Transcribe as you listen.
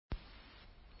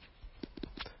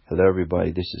Hello,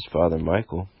 everybody. This is Father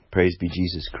Michael. Praise be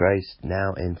Jesus Christ,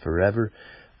 now and forever.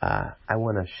 I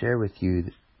want to share with you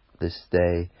this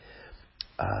day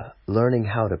learning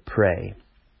how to pray.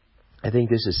 I think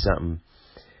this is something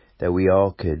that we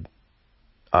all could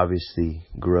obviously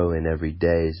grow in every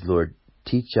day. Is Lord,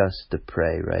 teach us to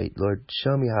pray, right? Lord,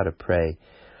 show me how to pray.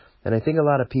 And I think a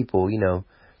lot of people,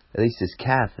 at least as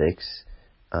Catholics,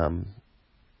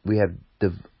 we have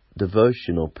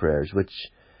devotional prayers, which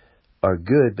are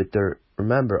good, but they're,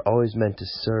 remember, always meant to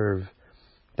serve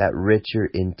that richer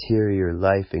interior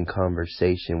life and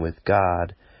conversation with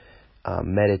God,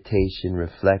 meditation,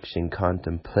 reflection,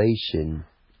 contemplation,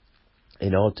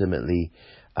 and ultimately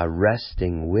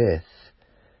resting with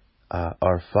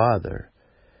our Father,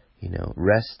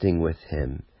 resting with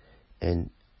Him.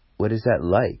 And what is that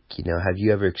like? Have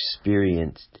you ever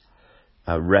experienced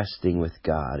resting with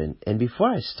God? And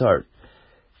before I start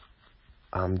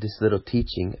this little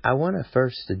teaching, I want to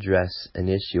first address an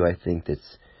issue I think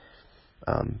that's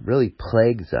really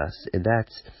plagues us, and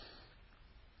that's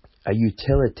a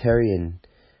utilitarian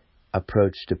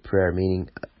approach to prayer. Meaning,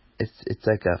 it's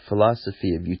like a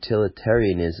philosophy of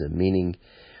utilitarianism. Meaning,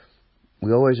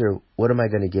 we always are, what am I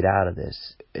going to get out of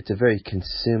this? It's a very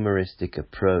consumeristic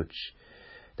approach.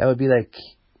 That would be like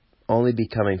only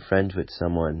becoming friends with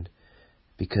someone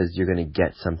because you're going to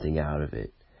get something out of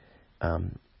it.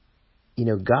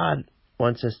 God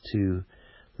wants us to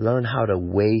learn how to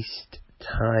waste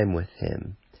time with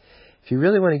Him. If you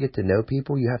really want to get to know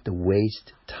people, you have to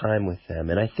waste time with them.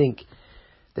 And I think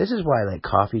this is why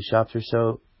coffee shops are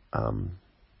so,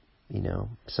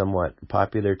 somewhat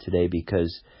popular today,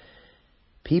 because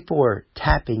people are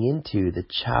tapping into the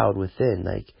child within.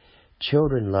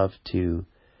 Children love to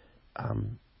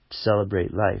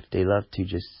celebrate life. They love to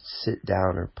just sit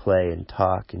down or play and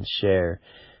talk and share.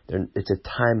 It's a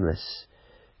timeless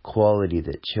quality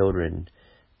that children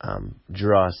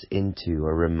draw us into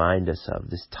or remind us of,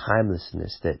 this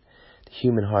timelessness that the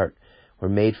human heart were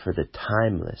made for the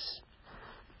timeless.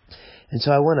 And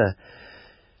so I want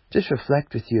to just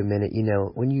reflect with you a minute.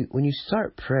 When you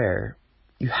start prayer,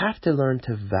 you have to learn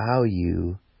to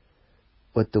value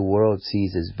what the world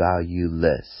sees as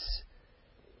valueless.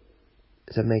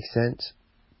 Does that make sense?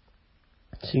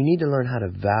 So you need to learn how to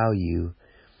value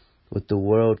what the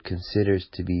world considers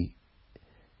to be,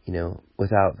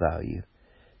 without value.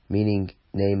 Meaning,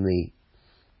 namely,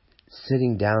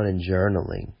 sitting down and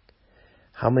journaling.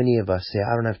 How many of us say,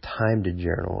 I don't have time to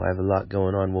journal, I have a lot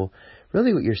going on? Well,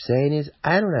 really what you're saying is,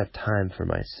 I don't have time for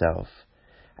myself.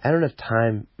 I don't have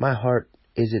time. My heart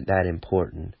isn't that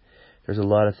important. There's a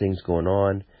lot of things going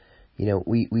on.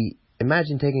 We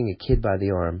imagine taking a kid by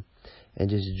the arm and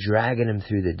just dragging them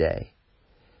through the day.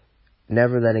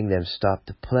 Never letting them stop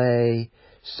to play,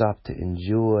 stop to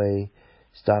enjoy,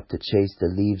 stop to chase the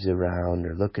leaves around,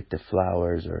 or look at the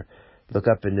flowers, or look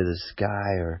up into the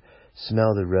sky, or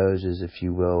smell the roses, if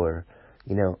you will, or,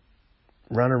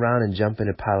 run around and jump in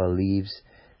a pile of leaves.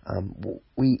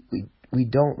 We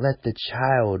don't let the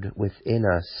child within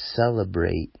us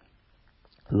celebrate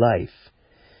life.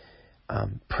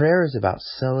 Prayer is about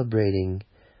celebrating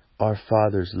our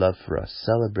Father's love for us,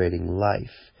 celebrating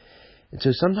life. And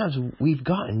so sometimes we've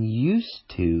gotten used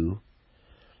to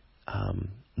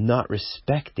not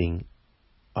respecting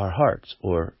our hearts.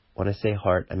 Or when I say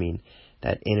heart, I mean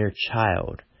that inner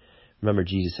child. Remember,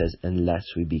 Jesus says, unless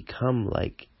we become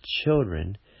like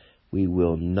children, we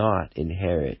will not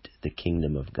inherit the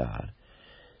kingdom of God.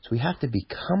 So we have to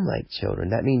become like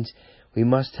children. That means we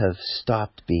must have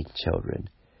stopped being children.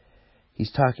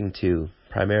 He's talking to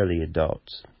primarily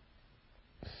adults,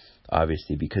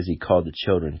 obviously, because He called the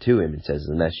children to Him and says,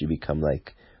 unless you become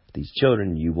like these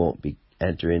children, you won't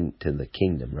enter into the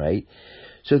kingdom, right?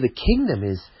 So the kingdom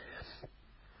is,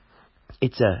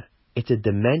 it's a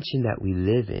dimension that we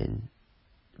live in,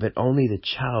 but only the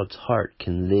child's heart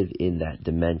can live in that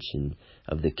dimension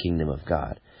of the kingdom of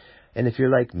God. And if you're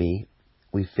like me,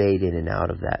 we fade in and out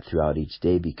of that throughout each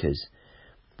day, because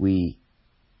we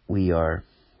are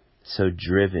so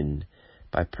driven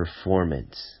by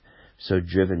performance, so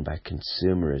driven by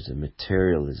consumerism,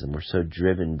 materialism. We're so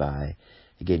driven by,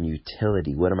 again,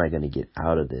 utility. What am I going to get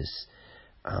out of this?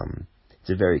 It's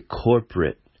a very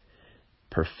corporate,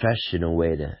 professional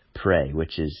way to pray,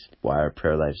 which is why our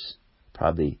prayer lives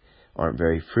probably aren't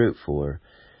very fruitful, or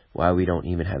why we don't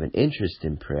even have an interest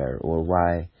in prayer, or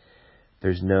why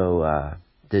there's no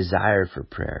desire for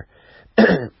prayer.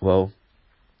 Well,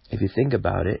 if you think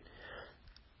about it,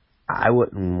 I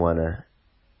wouldn't want to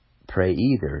pray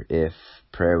either if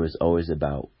prayer was always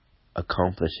about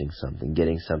accomplishing something,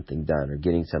 getting something done, or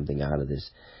getting something out of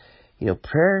this.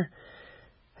 Prayer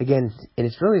Again, and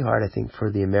it's really hard, I think,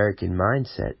 for the American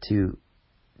mindset to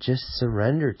just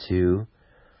surrender to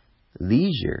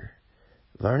leisure,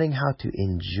 learning how to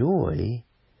enjoy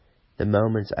the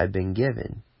moments I've been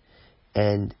given.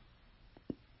 And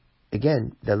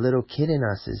again, the little kid in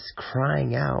us is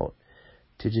crying out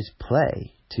to just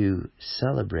play, to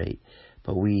celebrate,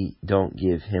 but we don't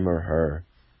give him or her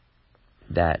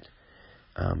that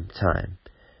time.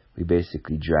 We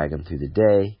basically drag them through the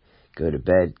day, go to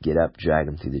bed, get up, drag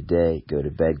them through the day, go to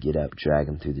bed, get up, drag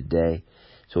them through the day.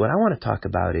 So what I want to talk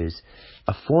about is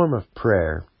a form of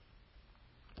prayer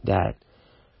that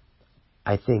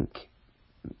I think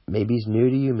maybe is new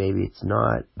to you, maybe it's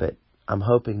not, but I'm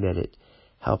hoping that it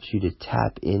helps you to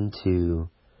tap into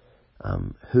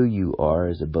who you are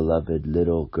as a beloved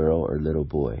little girl or little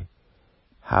boy,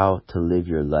 how to live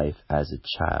your life as a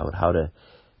child, how to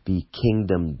be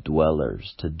kingdom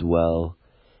dwellers, to dwell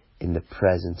in the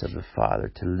presence of the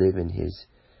Father, to live in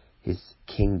His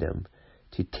kingdom,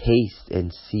 to taste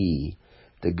and see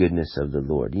the goodness of the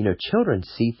Lord. You know, children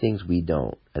see things we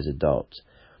don't as adults,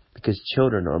 because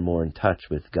children are more in touch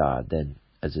with God than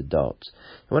as adults.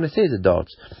 And when I say as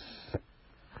adults,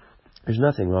 there's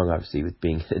nothing wrong, obviously, with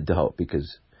being an adult,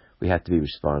 because we have to be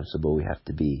responsible, we have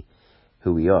to be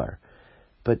who we are.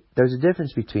 But there's a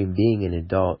difference between being an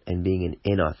adult and being an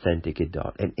inauthentic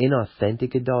adult. An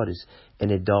inauthentic adult is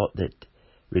an adult that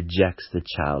rejects the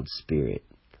child's spirit.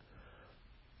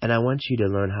 And I want you to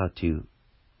learn how to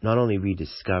not only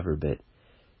rediscover, but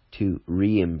to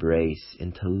re-embrace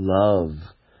and to love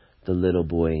the little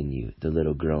boy in you, the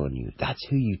little girl in you. That's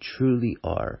who you truly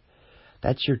are.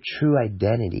 That's your true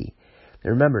identity.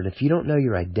 And remember, if you don't know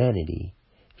your identity,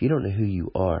 if you don't know who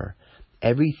you are,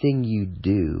 everything you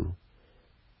do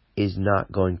is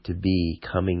not going to be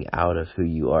coming out of who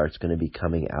you are. It's going to be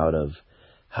coming out of,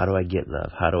 how do I get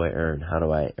love? How do I earn? How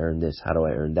do I earn this? How do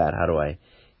I earn that? How do I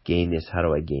gain this? How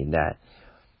do I gain that?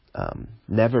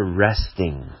 Never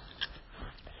resting.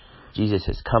 Jesus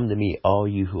says, come to me, all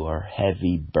you who are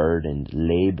heavy burdened,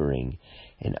 laboring,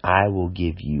 and I will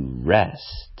give you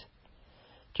rest.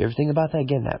 Do you ever think about that?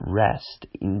 Again, that rest.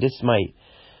 And this might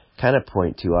kind of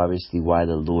point to, obviously, why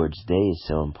the Lord's Day is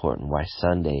so important, why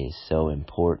Sunday is so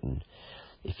important.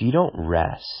 If you don't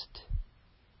rest,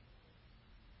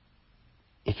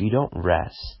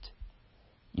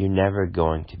 you're never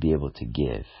going to be able to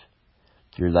give.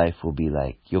 Your life will be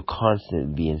like, you'll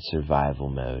constantly be in survival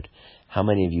mode. How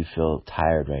many of you feel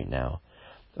tired right now?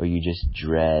 Or you just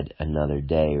dread another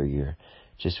day, or you're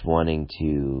just wanting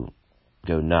to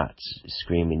go nuts,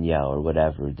 scream and yell, or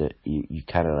whatever. You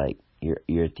kind of like,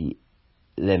 you're at the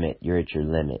limit. You're at your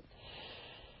limit.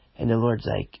 And the Lord's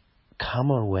like, come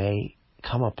away,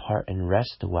 come apart and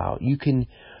rest a while. You can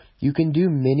do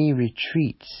mini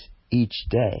retreats each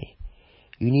day.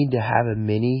 You need to have a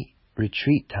mini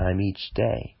retreat time each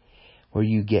day where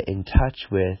you get in touch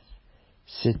with,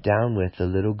 sit down with the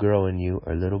little girl in you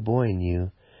or little boy in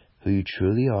you, who you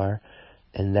truly are,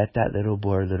 and let that little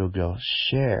boy or little girl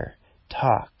share,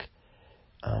 talk,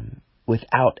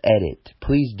 without edit.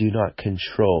 Please do not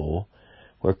control.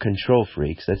 We're control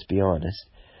freaks, let's be honest.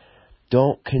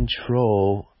 Don't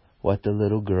control what the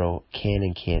little girl can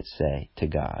and can't say to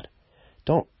God.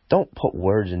 Don't put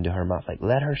words into her mouth. Like,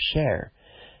 let her share.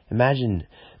 Imagine,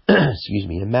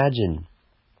 imagine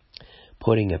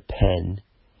putting a pen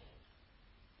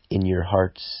in your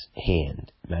heart's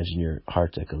hand. Imagine your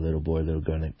heart's like a little boy, little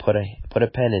girl, and put a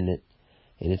pen in it,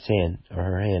 in its hand, or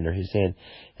her hand, or his hand,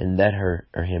 and let her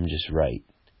or him just write.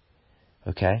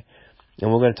 Okay?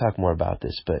 And we're going to talk more about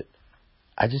this, but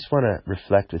I just want to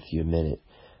reflect with you a minute.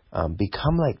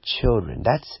 Become like children.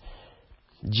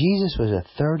 Jesus was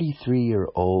a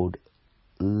 33-year-old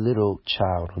little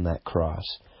child on that cross.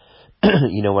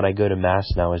 You know, when I go to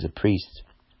Mass now as a priest,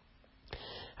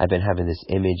 I've been having this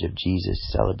image of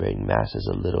Jesus celebrating Mass as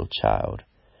a little child.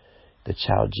 The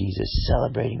child Jesus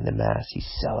celebrating the Mass. He's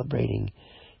celebrating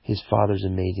His Father's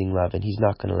amazing love, and He's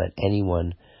not going to let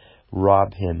anyone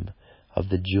rob Him of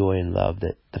the joy and love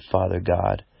that the Father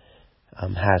God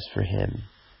has for Him.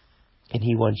 And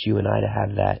He wants you and I to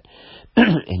have that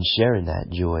and sharing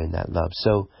that joy and that love.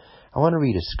 So I want to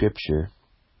read a scripture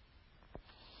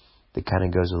that kind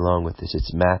of goes along with this.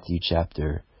 It's Matthew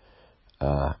chapter,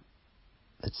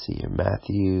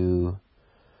 Matthew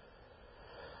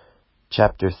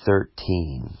chapter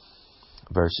 13,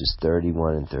 verses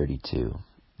 31 and 32.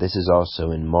 This is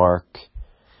also in Mark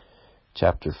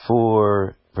chapter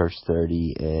 4, verse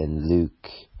 30, and Luke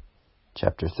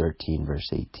chapter 13, verse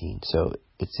 18. So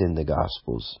it's in the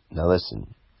Gospels. Now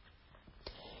listen.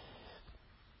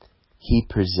 He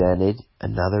presented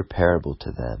another parable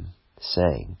to them,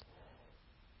 saying,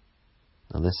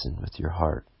 Now listen with your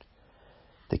heart.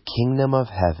 The kingdom of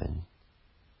heaven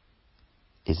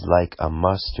is like a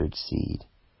mustard seed,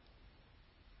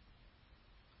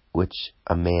 which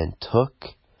a man took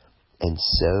and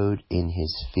sowed in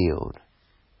his field.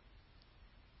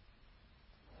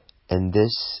 And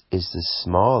this is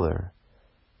smaller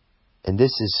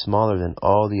than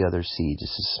all the other seeds.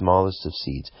 It's the smallest of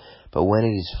seeds. But when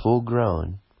it is full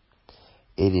grown,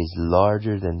 it is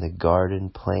larger than the garden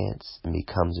plants and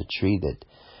becomes a tree that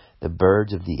the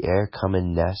birds of the air come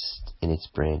and nest in its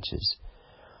branches.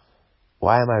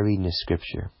 Why am I reading this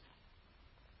scripture?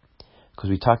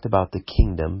 Because we talked about the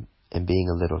kingdom and being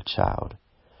a little child.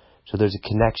 So there's a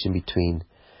connection between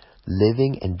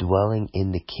living and dwelling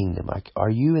in the kingdom. Like, are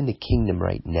you in the kingdom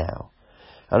right now?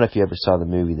 I don't know if you ever saw the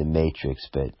movie The Matrix,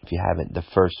 but if you haven't, the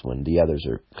first one, the others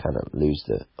are kind of lose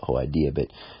the whole idea. But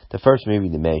the first movie,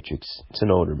 The Matrix, it's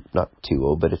an older, not too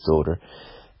old, but it's older.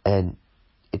 And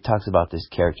it talks about this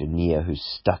character, Neo, who's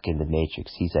stuck in the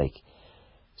Matrix. He's like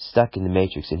stuck in the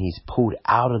Matrix, and he's pulled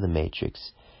out of the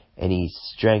Matrix, and he's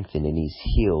strengthened, and he's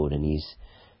healed, and he's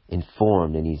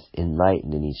informed, and he's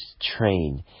enlightened, and he's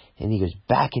trained, and he goes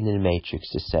back into the Matrix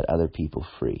to set other people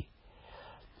free.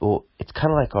 Well, it's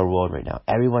kind of like our world right now.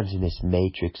 Everyone's in this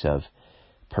matrix of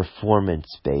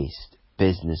performance-based,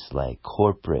 business-like,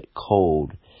 corporate,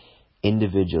 cold,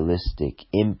 individualistic,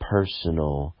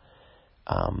 impersonal,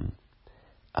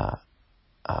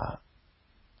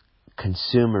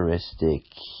 consumeristic,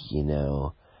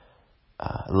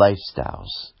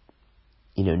 lifestyles.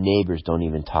 Neighbors don't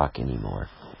even talk anymore.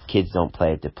 Kids don't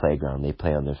play at the playground. They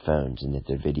play on their phones and at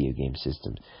their video game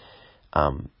systems.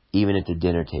 Even at the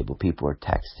dinner table, people are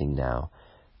texting now.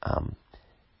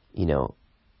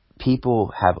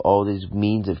 People have all these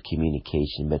means of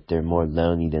communication, but they're more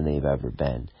lonely than they've ever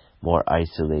been, more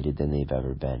isolated than they've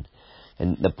ever been.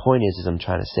 And the point is, as I'm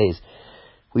trying to say, is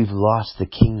we've lost the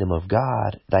kingdom of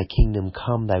God. Thy kingdom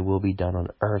come, thy will be done on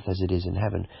earth as it is in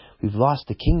heaven. We've lost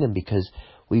the kingdom because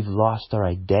we've lost our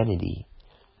identity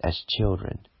as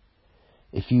children.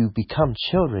 If you become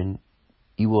children,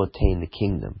 you will attain the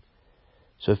kingdom.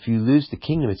 So if you lose the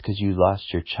kingdom, it's because you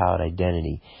lost your child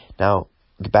identity. Now,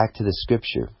 back to the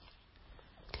scripture.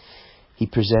 He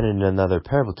presented another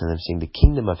parable to them, saying, the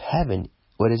kingdom of heaven,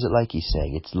 what is it like, he's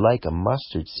saying? It's like a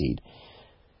mustard seed.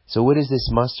 So what is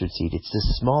this mustard seed? It's the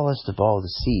smallest of all the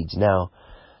seeds. Now,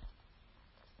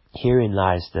 herein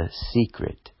lies the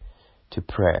secret to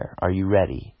prayer. Are you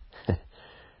ready? The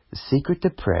secret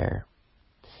to prayer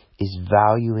is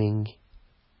valuing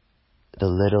the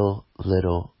little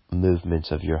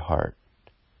movements of your heart.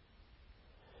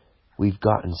 We've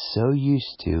gotten so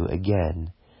used to,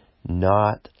 again,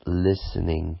 not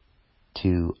listening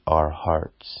to our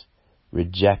hearts,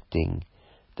 rejecting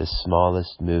the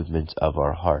smallest movements of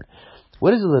our heart.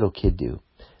 What does a little kid do?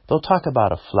 They'll talk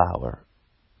about a flower.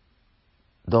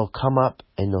 They'll come up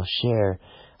and they'll share.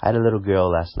 I had a little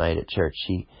girl last night at church.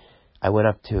 I went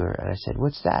up to her and I said,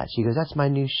 what's that? She goes, that's my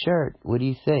new shirt. What do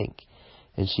you think?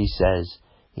 And she says,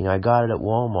 I got it at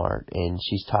Walmart, and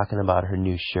she's talking about her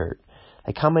new shirt.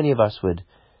 Like, how many of us would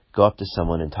go up to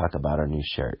someone and talk about our new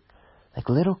shirt? Like,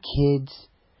 little kids,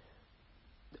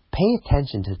 pay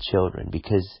attention to children,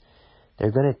 because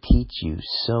they're going to teach you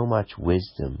so much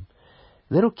wisdom.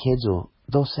 Little kids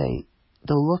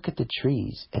they'll look at the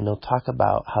trees, and they'll talk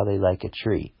about how they like a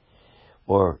tree.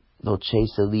 Or they'll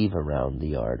chase a leaf around the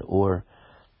yard. Or,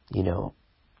 they'll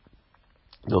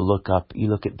look up. You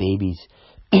look at babies,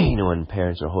 when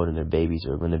parents are holding their babies,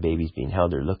 or when the baby's being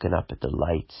held, they're looking up at the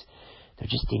lights. They're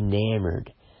just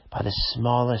enamored by the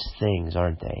smallest things,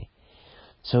 aren't they?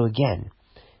 So again,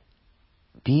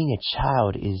 being a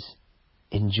child is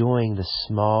enjoying the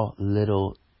small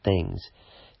little things.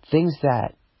 Things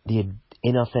that the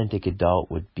inauthentic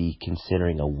adult would be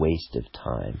considering a waste of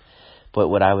time. But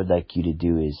what I would like you to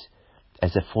do is,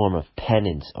 as a form of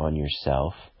penance on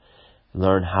yourself,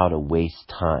 learn how to waste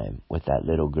time with that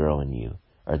little girl in you,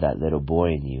 or that little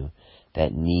boy in you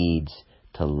that needs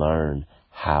to learn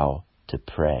how to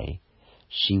pray.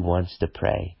 She wants to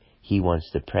pray. He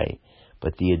wants to pray.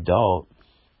 But the adult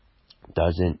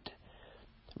doesn't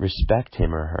respect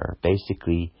him or her.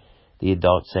 Basically, the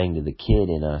adult saying to the kid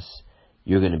in us,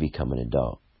 you're going to become an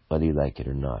adult, whether you like it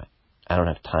or not. I don't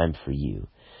have time for you.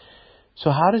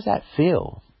 So how does that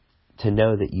feel, to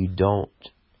know that you don't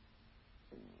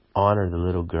honor the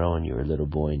little girl in you or little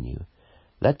boy in you?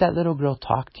 Let that little girl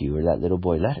talk to you, or that little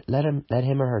boy. Let him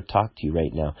or her talk to you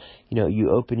right now. You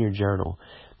open your journal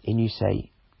and you say,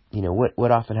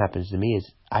 what often happens to me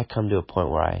is I come to a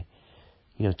point where I,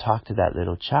 talk to that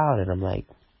little child, and I'm like,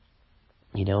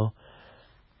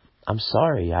 I'm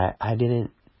sorry. I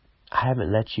I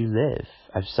haven't let you live.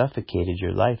 I've suffocated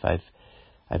your life.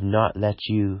 I've not let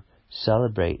you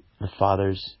celebrate the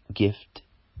Father's gift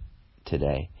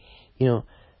today.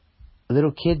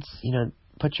 Little kids,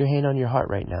 put your hand on your heart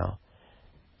right now.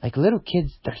 Like little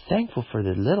kids, they're thankful for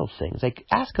the little things. Like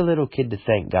ask a little kid to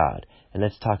thank God, and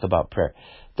let's talk about prayer.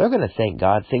 They're going to thank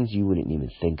God, things you wouldn't even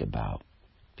think about.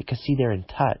 Because see, they're in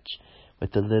touch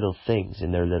with the little things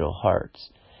in their little hearts.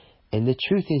 And the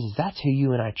truth is that's who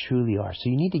you and I truly are. So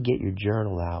you need to get your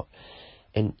journal out.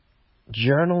 And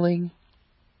journaling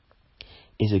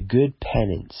is a good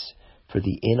penance for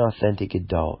the inauthentic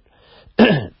adult.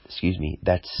 Excuse me,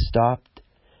 the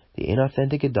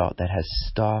inauthentic adult that has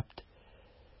stopped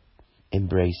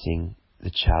embracing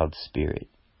the child spirit.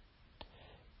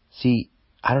 See,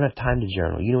 I don't have time to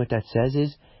journal. You know what that says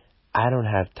is, I don't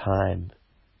have time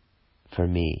for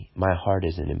me. My heart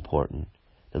isn't important.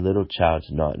 The little child's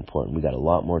not important. We got a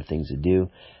lot more things to do.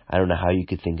 I don't know how you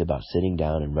could think about sitting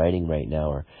down and writing right now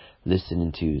or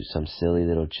listening to some silly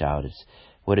little child.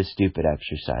 What a stupid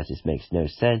exercise. This makes no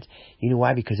sense. You know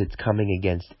why? Because it's coming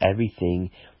against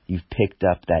everything you've picked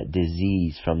up, that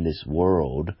disease from this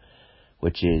world,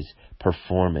 which is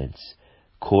performance,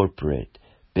 corporate,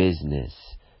 business,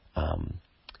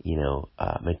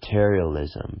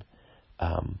 materialism,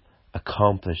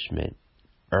 accomplishment,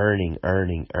 earning.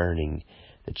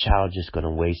 The child's just going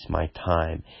to waste my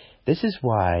time. This is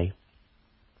why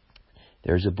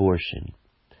there's abortion.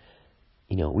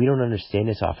 We don't understand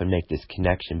this often, make this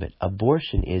connection, but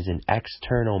abortion is an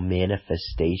external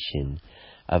manifestation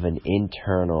of an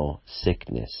internal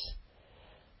sickness.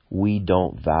 We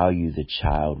don't value the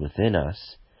child within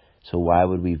us, so why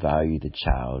would we value the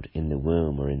child in the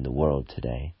womb or in the world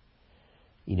today?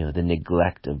 The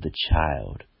neglect of the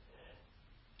child.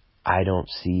 I don't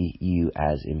see you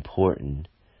as important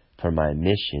for my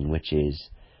mission, which is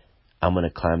I'm going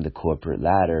to climb the corporate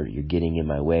ladder. You're getting in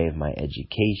my way of my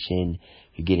education.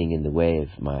 You're getting in the way of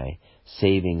my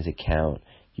savings account.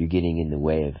 You're getting in the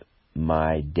way of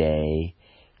my day.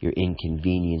 You're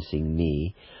inconveniencing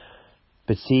me.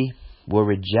 But see, we're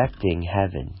rejecting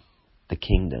heaven, the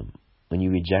kingdom. When you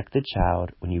reject the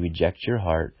child, when you reject your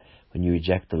heart, when you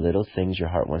reject the little things your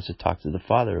heart wants to talk to the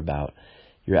Father about,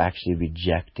 you're actually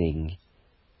rejecting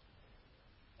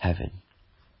heaven.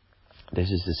 This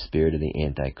is the spirit of the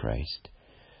Antichrist.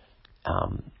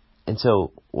 And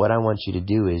so what I want you to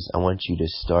do is I want you to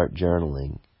start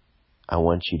journaling. I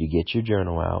want you to get your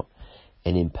journal out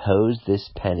and impose this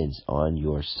penance on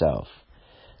yourself.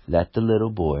 Let the little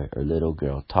boy or little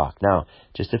girl talk. Now,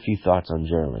 just a few thoughts on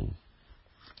journaling.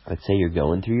 Let's say you're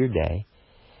going through your day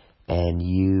and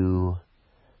you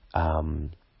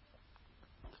run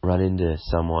into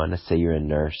someone. Let's say you're a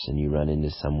nurse and you run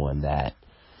into someone that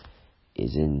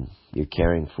you're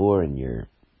caring for and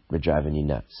they're driving you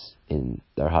nuts. In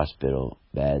their hospital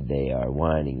bed, they are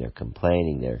whining, they're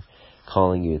complaining, they're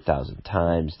calling you 1,000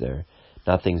 times,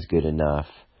 nothing's good enough,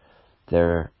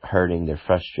 they're hurting, they're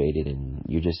frustrated, and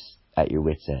you're just at your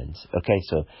wit's ends. Okay,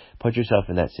 so put yourself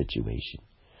in that situation.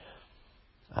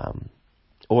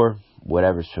 Or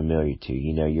whatever's familiar to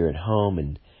you. You're at home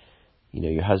and,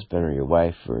 your husband or your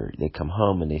wife, or they come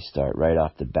home and they start right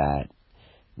off the bat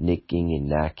nicking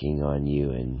and knacking on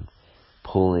you and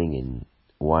pulling and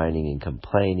whining and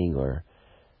complaining, or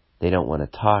they don't want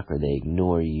to talk, or they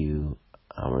ignore you,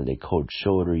 or they cold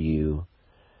shoulder you,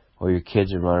 or your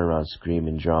kids are running around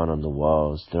screaming, drawing on the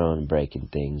walls, throwing and breaking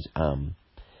things.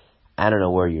 I don't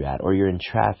know where you're at, or you're in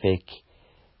traffic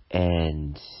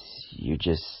and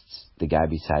the guy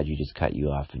beside you just cut you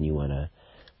off and you want to,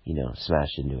 smash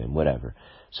into him, whatever.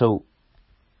 So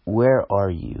where are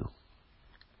you?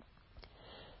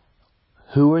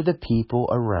 Who are the people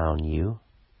around you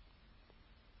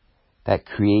that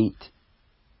create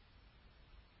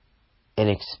an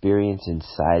experience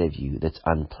inside of you that's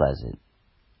unpleasant?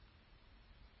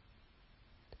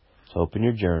 So open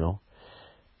your journal.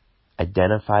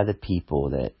 Identify the people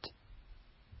that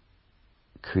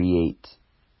create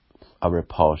a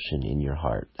repulsion in your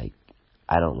heart. Like,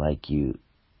 I don't like you.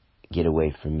 Get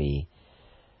away from me.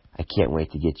 I can't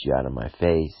wait to get you out of my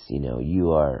face.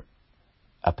 You are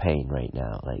a pain right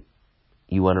now. Like,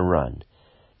 you want to run.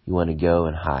 You want to go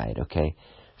and hide, okay?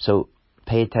 So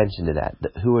pay attention to that.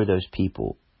 Who are those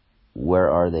people? Where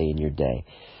are they in your day?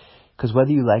 Because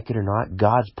whether you like it or not,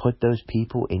 God's put those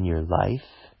people in your life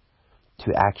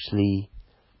to actually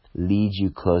lead you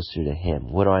closer to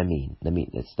Him. What do I mean?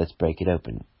 Let's break it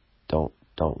open. Don't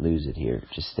lose it here.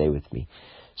 Just stay with me.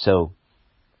 So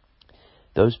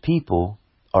those people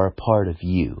are a part of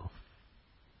you.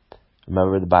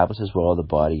 Remember, the Bible says we're all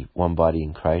one body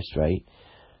in Christ, right?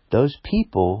 Those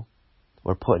people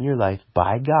or put in your life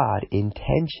by God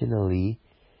intentionally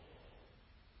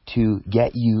to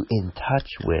get you in touch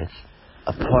with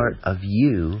a part of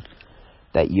you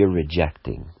that you're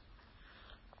rejecting.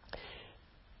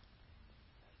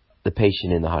 The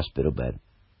patient in the hospital bed.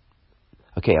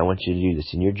 Okay, I want you to do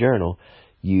this. In your journal,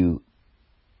 you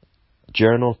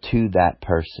journal to that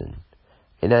person.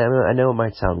 And I know it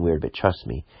might sound weird, but trust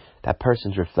me, that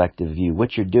person's reflective of you.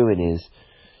 What you're doing is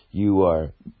you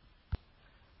are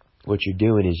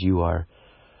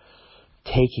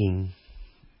taking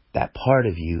that part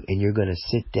of you, and you're going to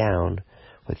sit down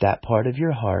with that part of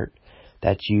your heart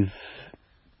that you've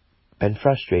been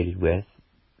frustrated with,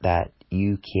 that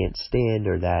you can't stand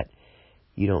or that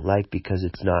you don't like because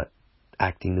it's not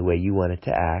acting the way you want it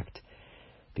to act,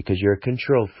 because you're a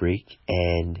control freak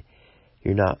and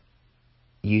you're not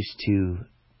used to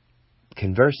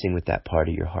conversing with that part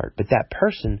of your heart. But that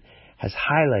person has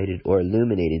highlighted or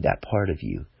illuminated that part of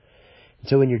you. And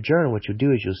so in your journal, what you'll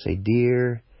do is you'll say,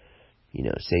 dear,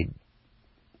 say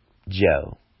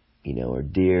Joe, or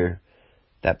dear,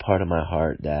 that part of my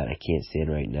heart that I can't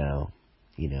stand right now,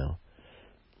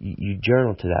 You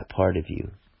journal to that part of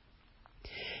you.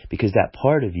 Because that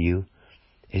part of you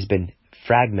has been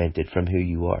fragmented from who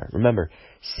you are. Remember,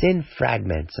 sin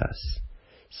fragments us.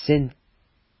 Sin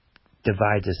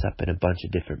divides us up in a bunch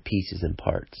of different pieces and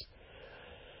parts.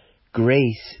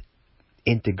 Grace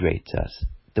integrates us.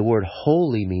 The word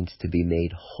holy means to be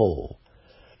made whole.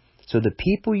 So the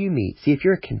people you meet, see, if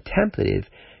you're a contemplative,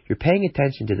 you're paying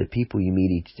attention to the people you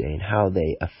meet each day and how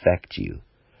they affect you.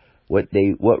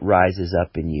 What rises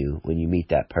up in you when you meet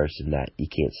that person that you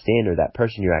can't stand, or that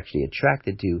person you're actually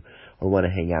attracted to or want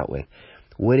to hang out with.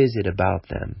 What is it about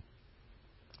them?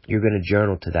 You're going to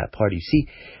journal to that part. You see,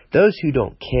 those who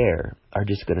don't care are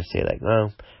just going to say like,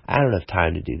 well, I don't have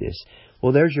time to do this.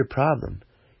 Well, there's your problem.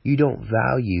 You don't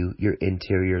value your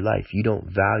interior life. You don't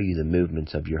value the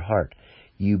movements of your heart.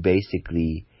 You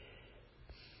basically,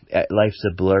 life's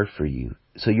a blur for you.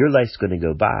 So your life's going to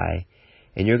go by,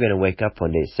 and you're going to wake up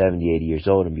one day at 70, 80 years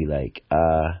old and be like,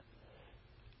 I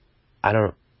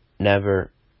don't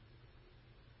never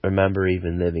remember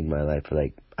even living my life.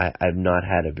 Like, I've not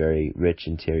had a very rich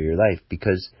interior life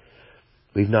because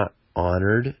we've not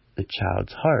honored the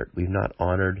child's heart. We've not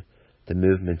honored the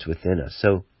movements within us.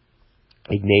 So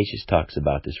Ignatius talks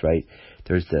about this, right?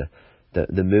 There's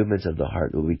the movements of the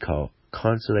heart, what we call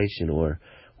consolation, or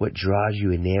what draws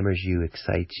you, enamors you,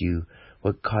 excites you,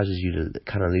 what causes you to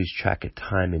kind of lose track of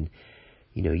time, and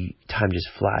time just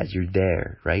flies. You're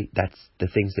there, right? That's the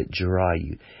things that draw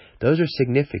you. Those are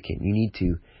significant. You need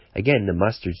to, again, the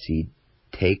mustard seed,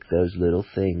 take those little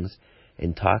things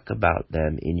and talk about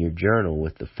them in your journal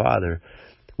with the Father,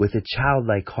 with a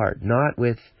childlike heart, not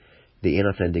with the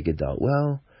inauthentic adult.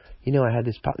 Well, I had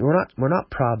this problem. We're not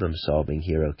problem solving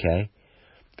here, okay?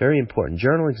 Very important.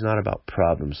 Journaling is not about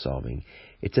problem solving.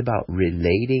 It's about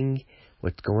relating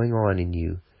what's going on in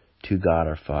you to God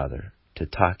our Father, to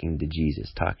talking to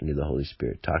Jesus, talking to the Holy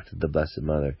Spirit, talk to the Blessed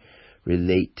Mother,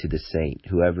 relate to the saint,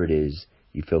 whoever it is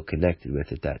you feel connected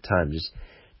with at that time. Just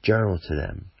journal to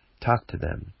them, talk to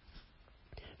them.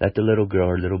 Let the little girl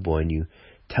or little boy in you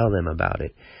tell them about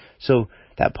it. So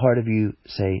that part of you,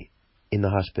 say, in the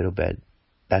hospital bed,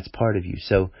 that's part of you.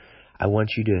 So I want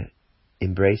you to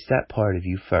embrace that part of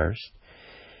you first.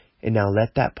 And now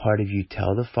let that part of you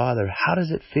tell the Father, how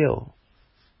does it feel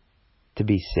to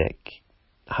be sick?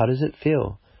 How does it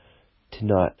feel to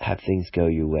not have things go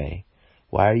your way?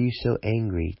 Why are you so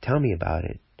angry? Tell me about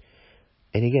it.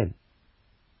 And again,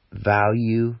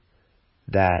 value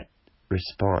that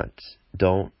response.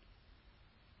 Don't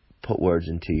put words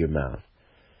into your mouth.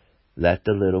 Let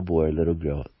the little boy or little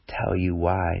girl tell you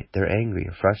why they're angry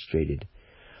or frustrated.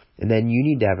 And then you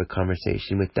need to have a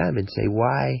conversation with them and say,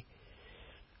 why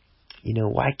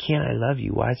can't I love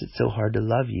you? Why is it so hard to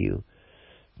love you?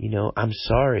 I'm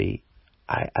sorry.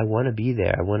 I want to be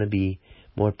there. I want to be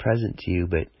more present to you.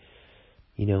 But,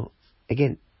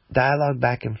 again, dialogue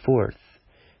back and forth.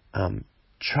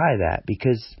 Try that,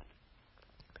 because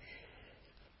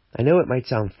I know it might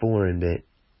sound foreign, but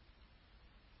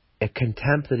a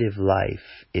contemplative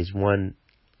life is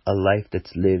a life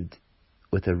that's lived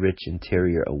with a rich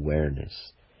interior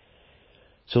awareness.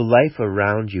 So life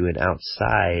around you and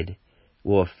outside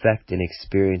will affect an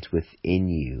experience within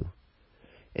you.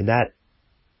 And that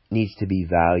needs to be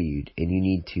valued, and you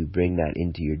need to bring that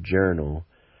into your journal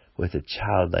with a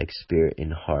childlike spirit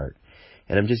and heart.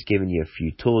 And I'm just giving you a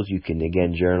few tools. You can,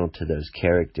 again, journal to those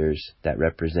characters that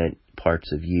represent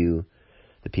parts of you,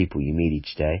 the people you meet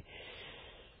each day,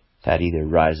 that either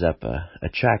rise up a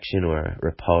attraction or a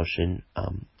repulsion.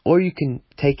 Or you can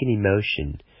take an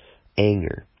emotion,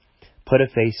 anger, put a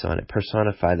face on it.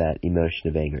 Personify that emotion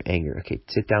of anger. Anger. Okay,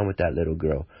 sit down with that little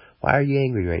girl. Why are you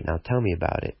angry right now? Tell me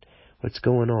about it. What's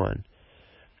going on?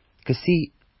 Because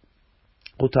see,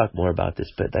 we'll talk more about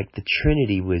this, but like the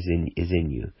Trinity is in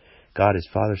you. God is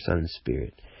Father, Son, and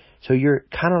Spirit. So you're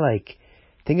kind of like,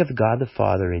 think of God the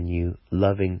Father in you,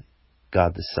 loving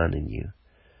God the Son in you.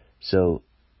 So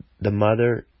the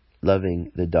mother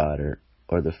loving the daughter,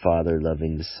 or the Father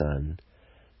loving the Son,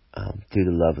 through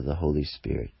the love of the Holy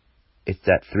Spirit. It's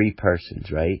that three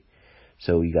persons, right?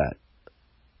 So we got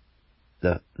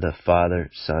the Father,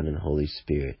 Son, and Holy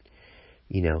Spirit.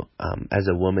 As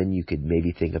a woman, you could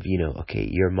maybe think of, okay,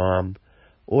 your mom,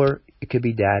 or it could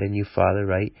be dad and you, father,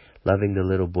 right? Loving the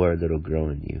little boy or little girl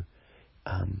in you.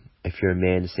 If you're a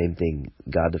man, the same thing.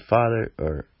 God the Father,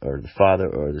 or the father,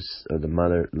 or the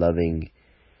mother loving,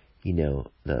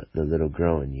 the little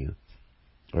girl in you,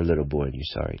 or little boy in you.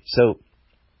 Sorry. So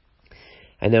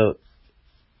I know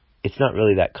it's not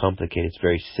really that complicated. It's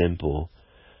very simple.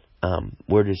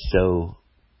 We're just so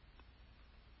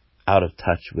out of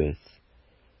touch with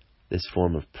this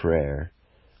form of prayer.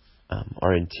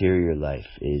 Our interior life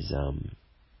is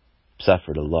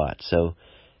suffered a lot. So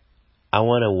I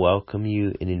want to welcome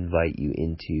you and invite you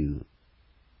into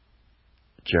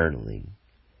journaling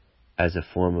as a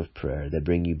form of prayer that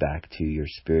bring you back to your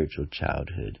spiritual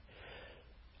childhood.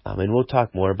 And we'll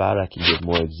talk more about it. I can give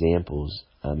more examples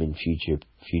in future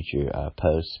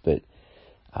posts. But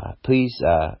please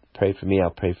pray for me.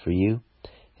 I'll pray for you.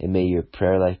 And may your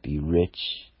prayer life be rich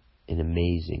and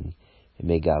amazing. And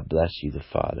may God bless you, the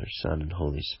Father, Son, and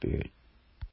Holy Spirit.